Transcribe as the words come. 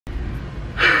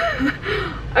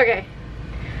Okay,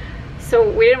 so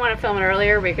we didn't want to film it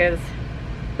earlier because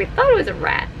we thought it was a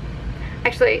rat.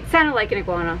 Actually, it sounded like an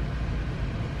iguana.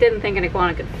 Didn't think an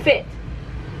iguana could fit,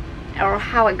 or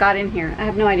how it got in here. I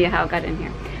have no idea how it got in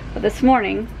here. But this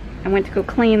morning, I went to go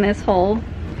clean this hole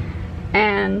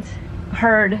and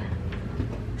heard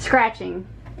scratching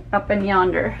up in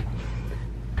yonder.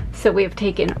 So we have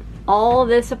taken all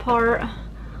this apart,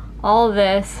 all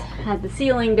this, had the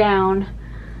ceiling down,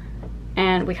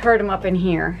 and we heard them up in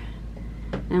here.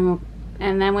 And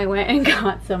then we went and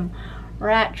got some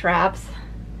rat traps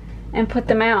and put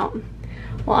them out.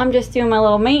 Well, I'm just doing my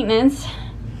little maintenance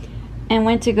and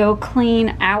went to go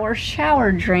clean our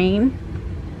shower drain.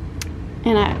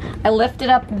 And I lifted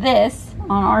up this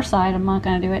on our side. I'm not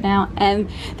gonna do it now. And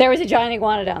there was a giant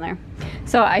iguana down there.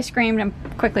 So I screamed and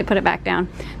quickly put it back down.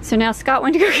 So now Scott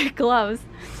went to go get gloves.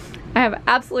 I have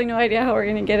absolutely no idea how we're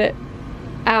gonna get it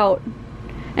out.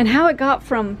 And how it got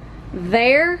from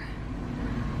there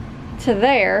to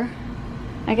there.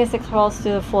 I guess it crawls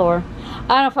through the floor.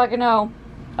 I don't fucking know.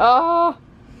 Oh.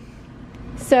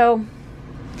 So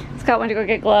Scott went to go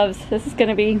get gloves. This is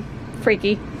gonna be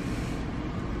freaky.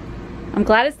 I'm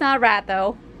glad it's not a rat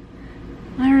though.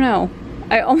 I don't know.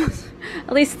 I almost,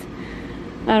 at least,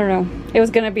 I don't know. It was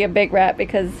gonna be a big rat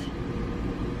because,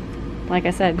 like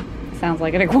I said, it sounds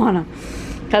like an iguana.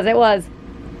 Because it was.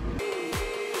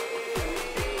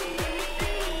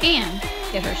 And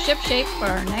get her ship shape for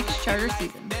our next charter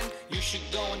season.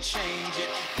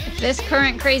 If this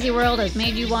current crazy world has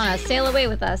made you want to sail away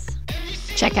with us,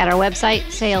 check out our website,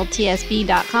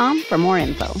 SAILTSB.com, for more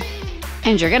info.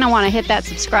 And you're going to want to hit that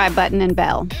subscribe button and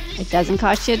bell. It doesn't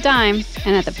cost you a dime,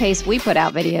 and at the pace we put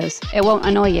out videos, it won't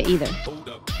annoy you either.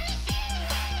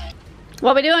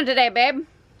 What we doing today, babe?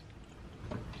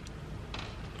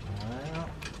 Well,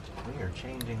 we are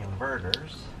changing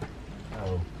inverters.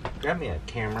 So, grab me a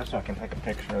camera so I can take a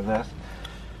picture of this.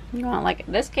 You want like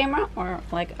this camera or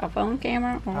like a phone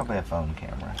camera? Or? Probably a phone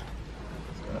camera.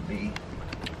 It's going to be...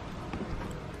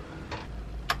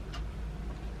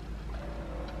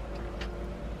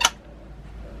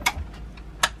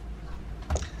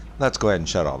 Let's go ahead and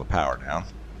shut all the power down.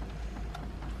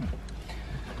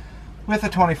 With a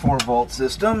 24 volt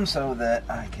system so that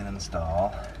I can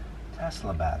install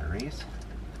Tesla batteries.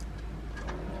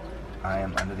 I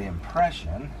am under the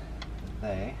impression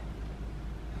they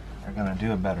are going to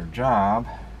do a better job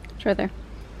Sure there.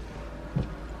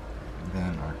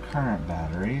 than our current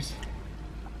batteries.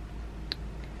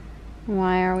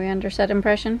 Why are we under said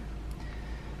impression?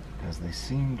 Because they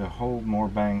seem to hold more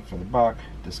bang for the buck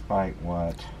despite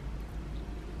what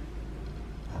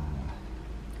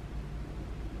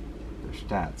their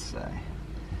stats say.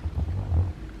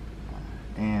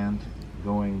 And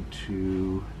going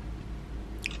to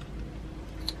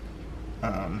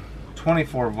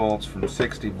 24 volts from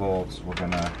 60 volts,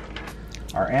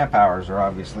 our amp hours are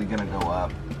obviously gonna go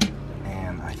up,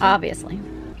 and I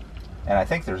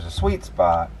think there's a sweet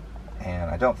spot,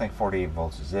 and I don't think 48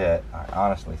 volts is it. I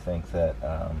honestly think that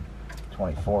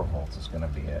 24 volts is gonna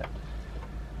be it,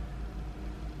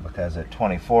 because at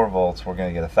 24 volts we're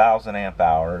gonna get 1,000 amp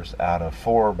hours out of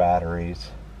 4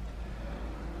 batteries,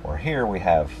 or here we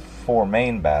have 4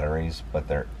 main batteries, but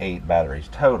they're 8 batteries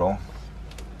total,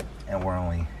 and we're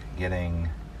only getting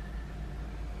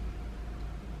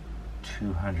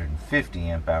 250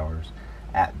 amp hours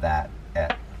at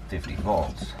 50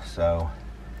 volts. So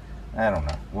I don't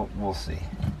know. We'll see.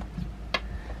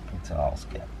 It's all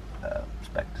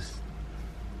spectus.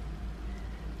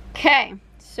 Okay,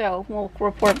 so we'll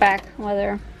report back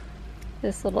whether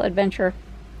this little adventure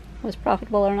was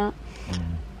profitable or not.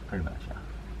 Pretty much, yeah.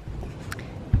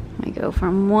 We go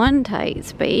from one tight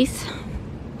space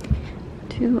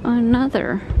to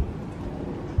another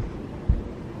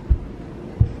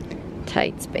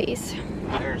tight space.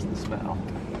 There's the smell.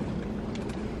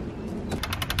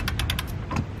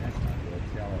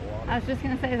 I was just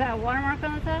gonna say, is that a watermark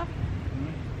on the top?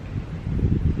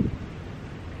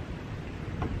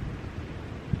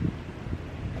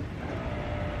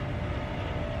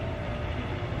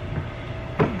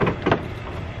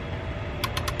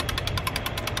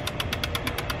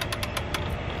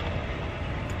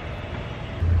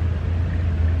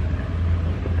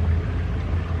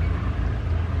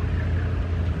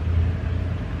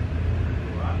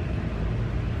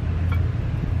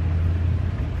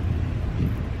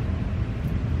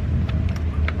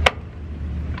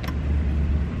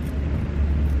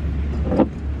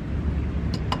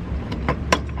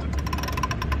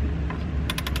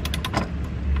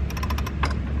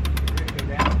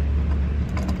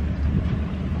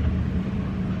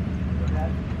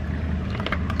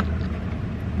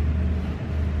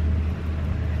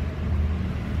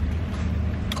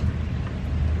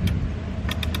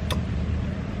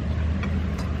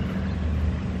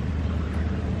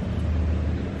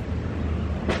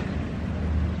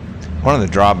 One of the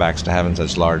drawbacks to having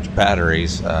such large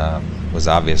batteries was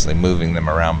obviously moving them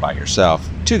around by yourself.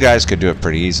 2 guys could do it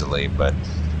pretty easily, but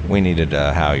we needed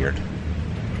a halyard.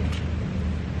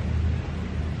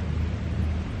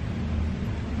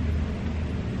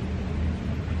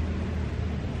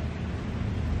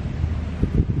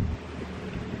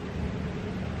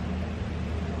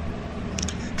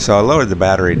 So I lowered the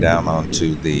battery down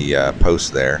onto the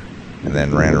post there, and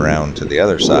then ran around to the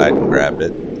other side and grabbed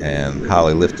it, and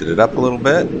Holly lifted it up a little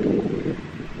bit,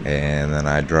 and then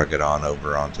I drug it on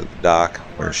over onto the dock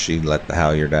where she let the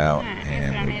halyard out,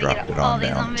 and we dropped it on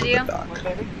down to the dock.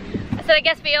 I said I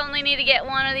guess we only need to get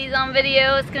one of these on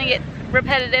video. It's gonna get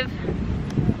repetitive.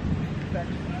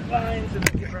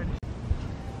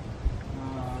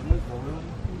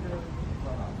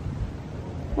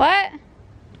 What?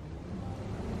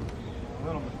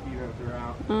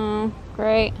 Oh,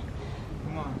 great.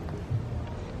 Come on.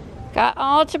 Got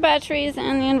all the batteries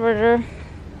and the inverter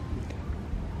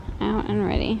out and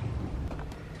ready.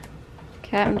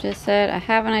 Captain just said, I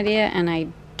have an idea and I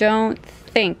don't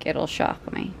think it'll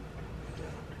shock me.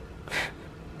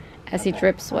 As he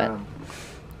drips sweat.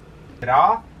 Get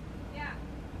off? Yeah.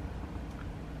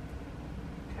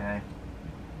 Okay.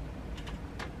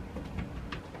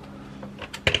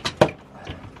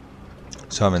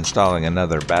 So I'm installing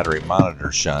another battery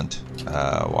monitor shunt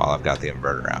while I've got the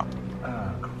inverter out.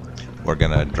 We're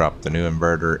gonna drop the new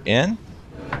inverter in,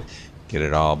 get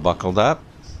it all buckled up,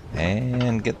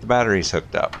 and get the batteries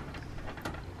hooked up.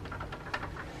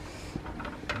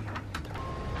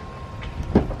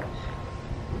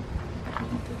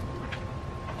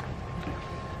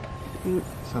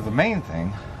 So the main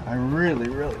thing I really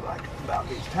like about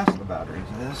these Tesla batteries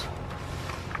is,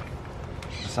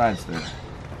 besides the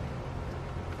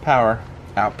power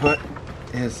output,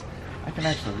 is I can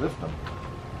actually lift them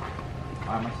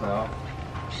by myself.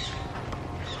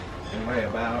 They weigh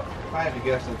about, if I had to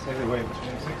guess, I'd say they weigh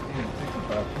between 60 and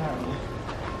 65 pounds.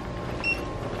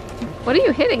 What are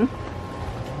you hitting?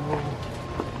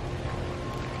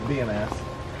 BMS.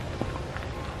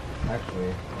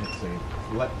 Actually, it's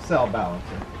a cell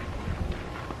balancer.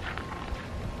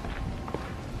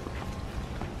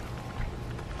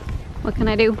 What can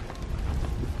I do?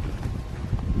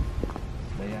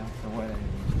 Stay out the way.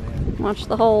 Watch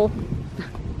the hole.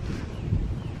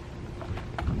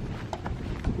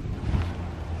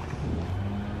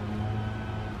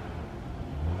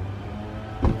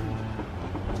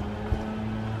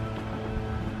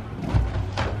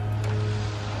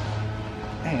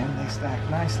 And they stack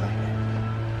nicely.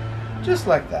 Just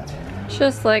like that.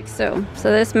 Just like so.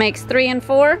 So this makes 3 and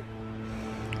 4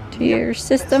 to your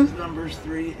system. This is numbers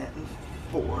 3 and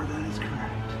 4, that is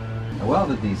correct. I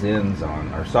welded these ends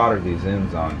on, or soldered these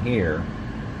ends on here,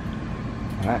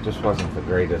 and that just wasn't the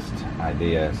greatest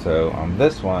idea. So on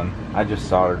this one, I just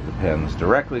soldered the pins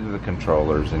directly to the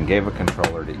controllers and gave a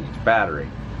controller to each battery.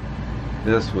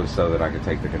 This was so that I could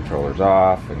take the controllers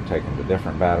off and take them to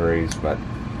different batteries, but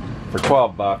for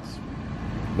 12 bucks,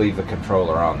 leave the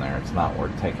controller on there. It's not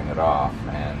worth taking it off.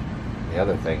 And the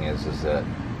other thing is that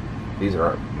these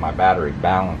are my battery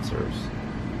balancers.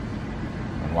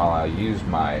 And while I use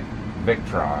my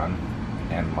Victron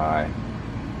and my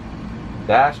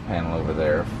dash panel over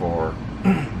there for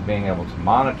being able to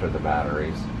monitor the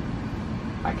batteries,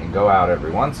 I can go out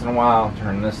every once in a while,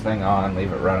 turn this thing on,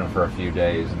 leave it running for a few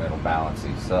days, and it'll balance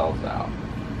these cells out.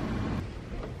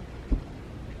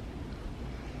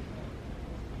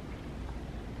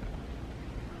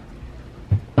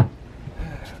 Can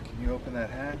you open that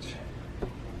hatch?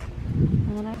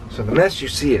 So the mess you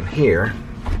see in here,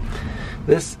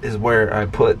 this is where I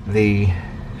put the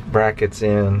brackets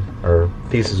in, or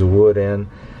pieces of wood in,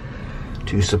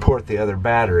 to support the other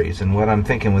batteries. And what I'm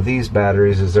thinking with these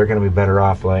batteries is they're going to be better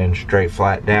off laying straight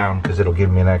flat down, because it'll give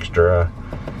me an extra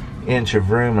inch of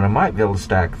room, and I might be able to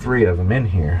stack 3 of them in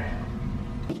here.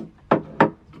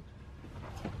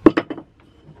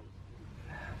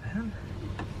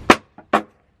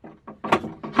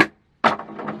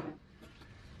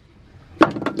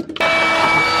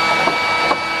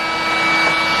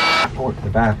 Support the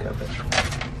back of it.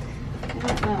 I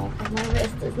don't know, because my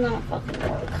wrist does not fucking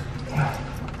work.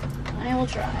 I will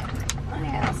try. My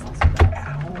ass also got it.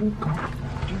 Oh, God.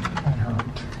 That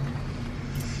hurt.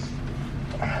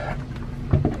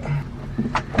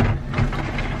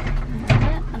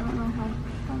 I don't know how.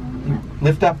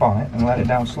 Lift up on it and let it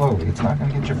down slowly. It's not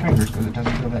going to get your fingers because it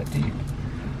doesn't go that deep.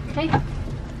 Okay.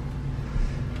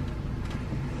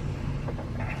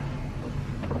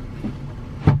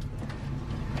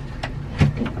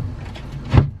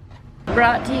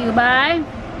 Brought to you by,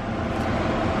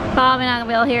 probably not gonna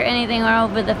be able to hear anything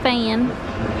over the fan.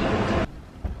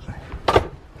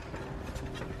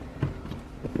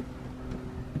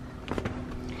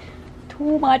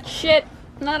 Too much shit.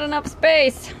 Not enough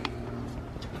space.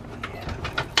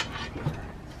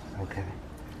 Okay.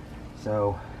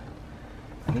 So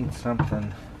I need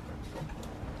something.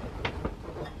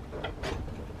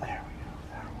 There we go.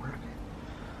 That'll work.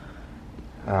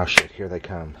 Oh shit, here they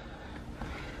come.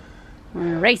 We're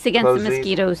gonna race against Close the these.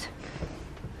 mosquitoes.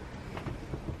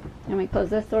 Can we close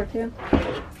this door too?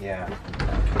 Yeah.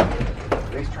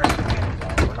 These turn the fans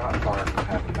on. We're not far from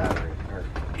having battery, or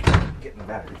getting the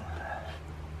battery.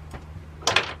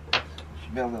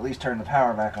 Should be able to at least turn the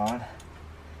power back on.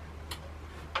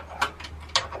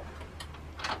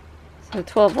 So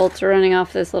 12 volts are running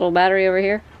off this little battery over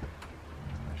here.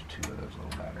 There's two of those little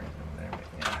batteries over there, but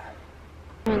yeah.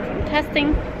 Doing some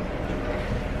testing.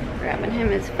 Grabbing him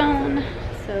his phone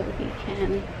so he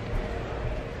can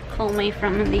call me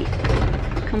from the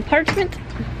compartment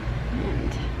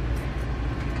and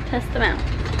test them out.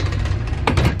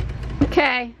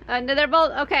 Okay, they're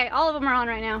both, okay, all of them are on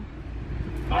right now.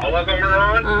 All of them are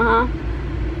on? Uh-huh.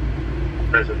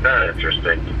 Isn't that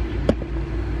interesting?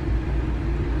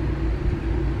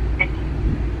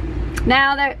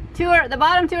 Now the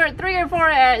bottom two are 3 or 4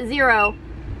 at 0,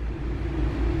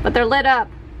 but they're lit up.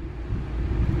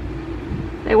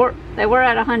 They were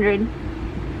at 100.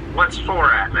 What's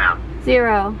 4 at now?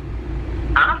 0.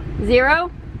 Huh? 0.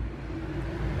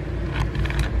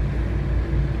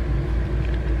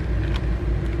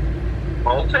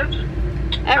 Voltage?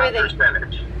 Everything. Not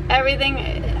percentage. Everything.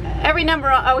 Every number.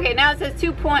 Okay, now it says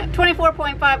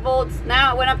 24.5 volts.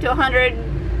 Now it went up to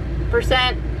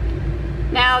 100%.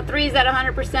 Now 3's at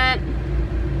 100%.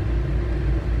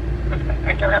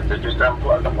 I'm gonna have to just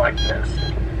unplug them like this.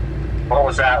 What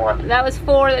was that one? That was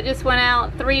 4 that just went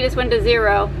out. 3 just went to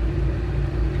 0.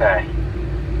 Okay.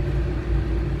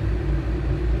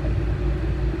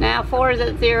 Now 4 is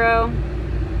at 0.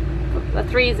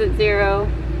 3 is at 0.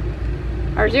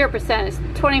 Or 0% is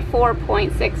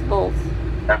 24.6 volts.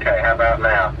 Okay, how about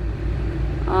now?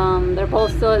 They're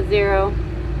both still at 0.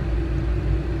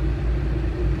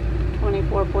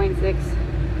 24.6.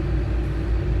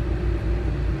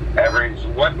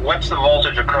 What's the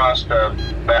voltage across the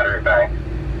battery bank?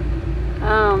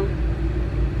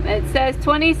 It says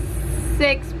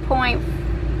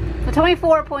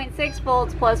 24.6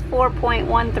 volts plus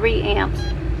 4.13 amps.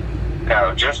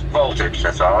 No, just voltage.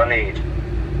 That's all I need.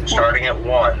 Starting at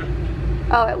 1.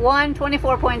 Oh, at 1,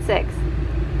 24.6.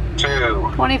 2.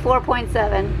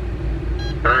 24.7.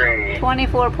 3.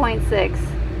 24.6.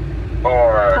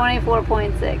 4.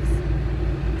 24.6.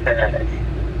 Okay.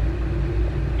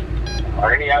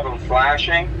 Are any of them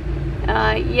flashing?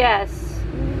 Yes.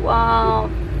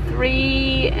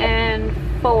 3 and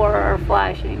 4 are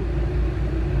flashing.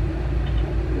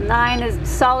 9 is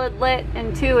solid lit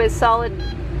and 2 is solid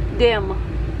dim.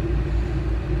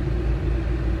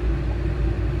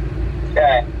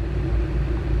 Okay.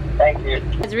 Thank you.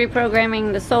 It's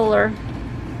reprogramming the solar,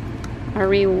 or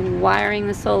rewiring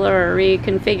the solar, or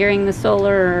reconfiguring the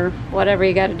solar, or whatever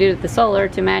you got to do with the solar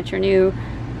to match your new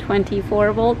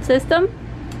 24 volt system.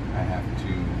 I have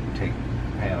to take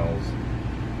panels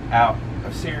out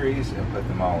of series and put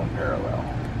them all in parallel.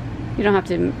 You don't have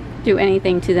to do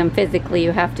anything to them physically.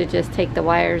 You have to just take the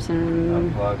wires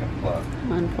and Unplug and plug.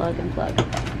 unplug and plug.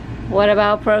 What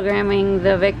about programming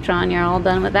the Victron? You're all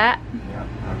done with that? Yeah,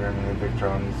 programming the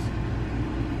Victron's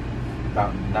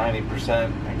about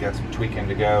 90%. I got some tweaking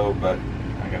to go, but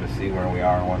I got to see where we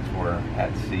are once we're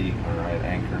at sea or at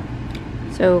anchor.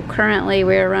 So currently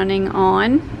we're running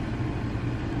on...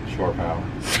 Shore power.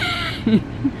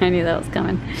 I knew that was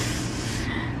coming.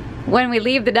 When we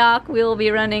leave the dock, we'll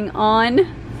be running on...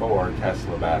 4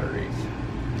 Tesla batteries.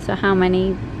 So how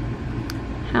many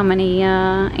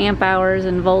amp hours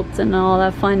and volts and all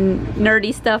that fun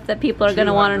nerdy stuff that people are going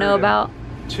to want to know about?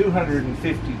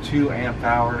 252 amp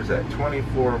hours at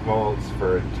 24 volts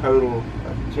for a total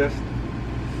of just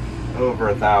over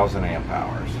 1,000 amp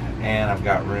hours. And I've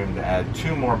got room to add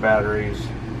 2 more batteries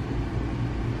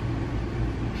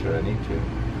should I need to.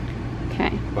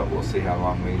 Okay. But we'll see how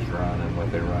long these run and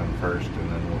what they run first,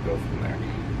 and then we'll go from there.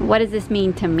 What does this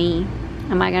mean to me?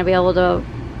 Am I going to be able to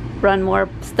run more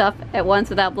stuff at once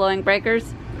without blowing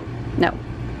breakers? No.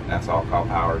 That's all called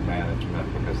powered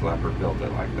management because Leopard built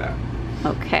it like that.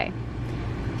 Okay.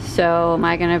 So am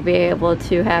I going to be able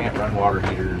to have Can't run water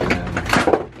heaters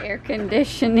and air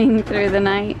conditioning through the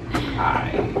night?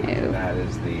 Ew. That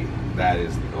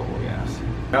is the goal, yes.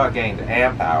 Now I gained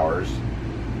amp hours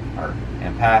or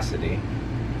ampacity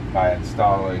by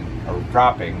installing or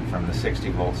dropping from the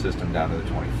 60 volt system down to the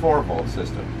 24 volt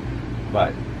system.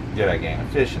 But did I gain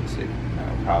efficiency?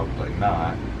 No, probably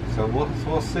not. So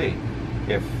we'll see.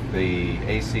 if the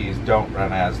ACs don't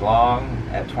run as long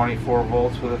at 24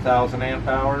 volts with 1,000 amp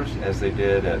hours as they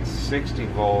did at 60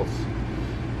 volts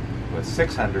with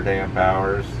 600 amp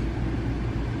hours.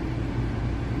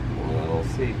 We'll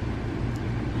see.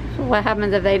 So what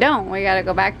happens if they don't? We gotta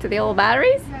go back to the old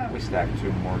batteries? Yeah, we stack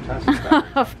 2 more Tesla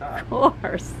batteries Of on top.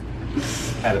 course.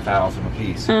 At 1,000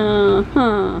 apiece.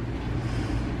 Uh-huh.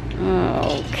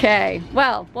 Okay.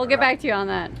 Well, we'll get back to you on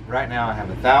that. Right now I have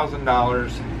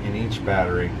 $1,000 in each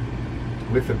battery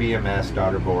with the BMS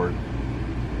daughter board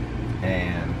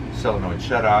and solenoid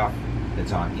shutoff.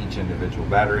 It's on each individual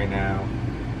battery now.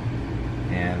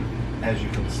 And as you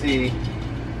can see,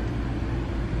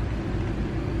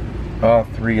 all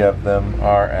 3 of them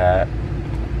are at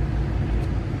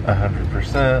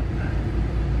 100%.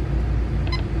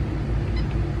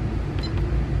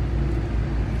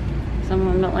 Some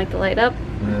of them don't like to light up.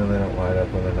 No, they don't light up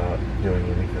when they're not doing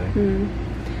anything.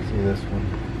 See this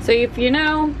one? So if you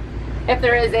know, if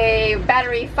there is a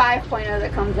battery 5.0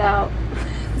 that comes out,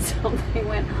 something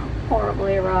went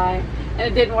horribly awry and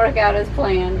it didn't work out as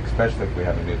planned. Especially if we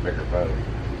have a new bigger boat.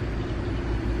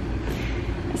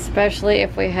 Especially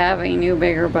if we have a new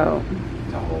bigger boat.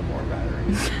 To hold more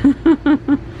batteries.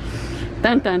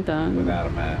 Dun dun dun. Without a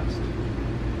mast.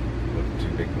 With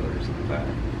 2 big motors in the back.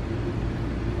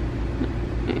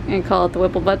 And call it the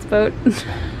Whipple Butts boat.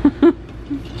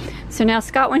 So now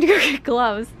Scott went to go get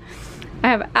gloves. I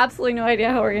have absolutely no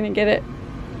idea how we're gonna get it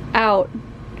out.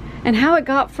 And how it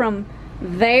got from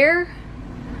there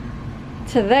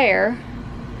to there.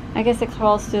 I guess it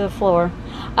crawls to the floor.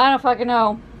 I don't fucking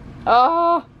know.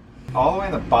 Oh. All the way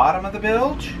in the bottom of the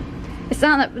bilge? It's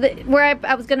not where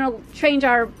I was gonna change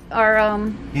our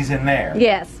He's in there.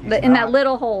 yes, He's in that not.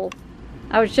 little hole.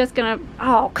 I was just gonna,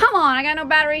 oh, come on, I got no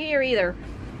battery here either.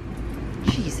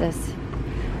 Jesus. He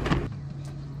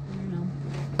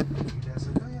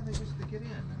said, oh yeah, they just to get in.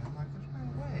 And I'm like, there's no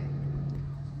way.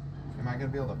 Am I gonna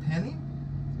be able to pin him?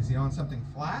 Is he on something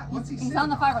flat? What's he He's on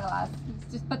the fiberglass.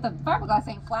 Just, but the fiberglass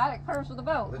ain't flat, it curves with the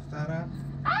boat. Lift that up.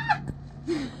 Ah!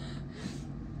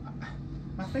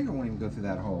 My finger won't even go through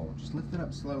that hole. Just lift it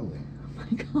up slowly. Oh my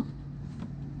God.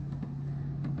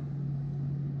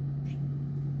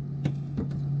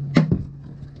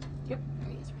 Yep, there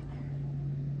he is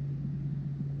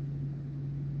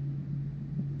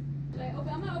right there.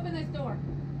 I'm gonna open this door.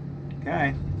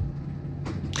 Okay.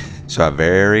 So I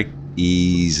very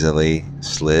easily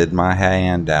slid my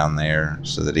hand down there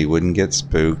so that he wouldn't get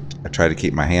spooked. I tried to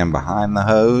keep my hand behind the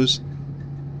hose.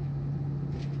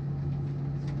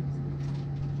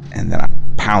 And then I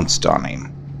pounced on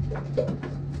him.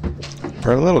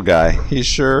 For a little guy, he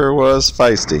sure was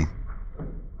feisty.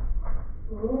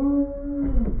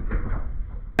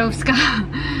 So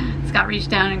Scott reached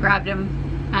down and grabbed him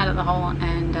out of the hole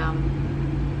and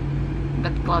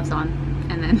put the gloves on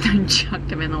and then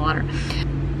chucked him in the water.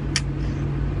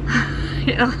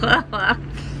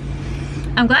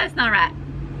 I'm glad it's not a rat.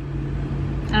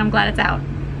 And I'm glad it's out.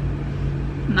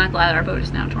 I'm not glad our boat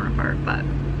is now torn apart, but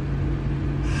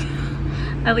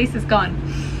at least it's gone.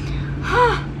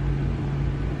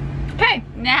 Okay,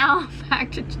 now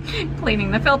back to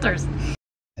cleaning the filters.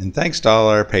 And thanks to all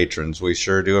our patrons, we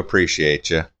sure do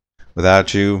appreciate you.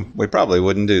 Without you, we probably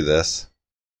wouldn't do this.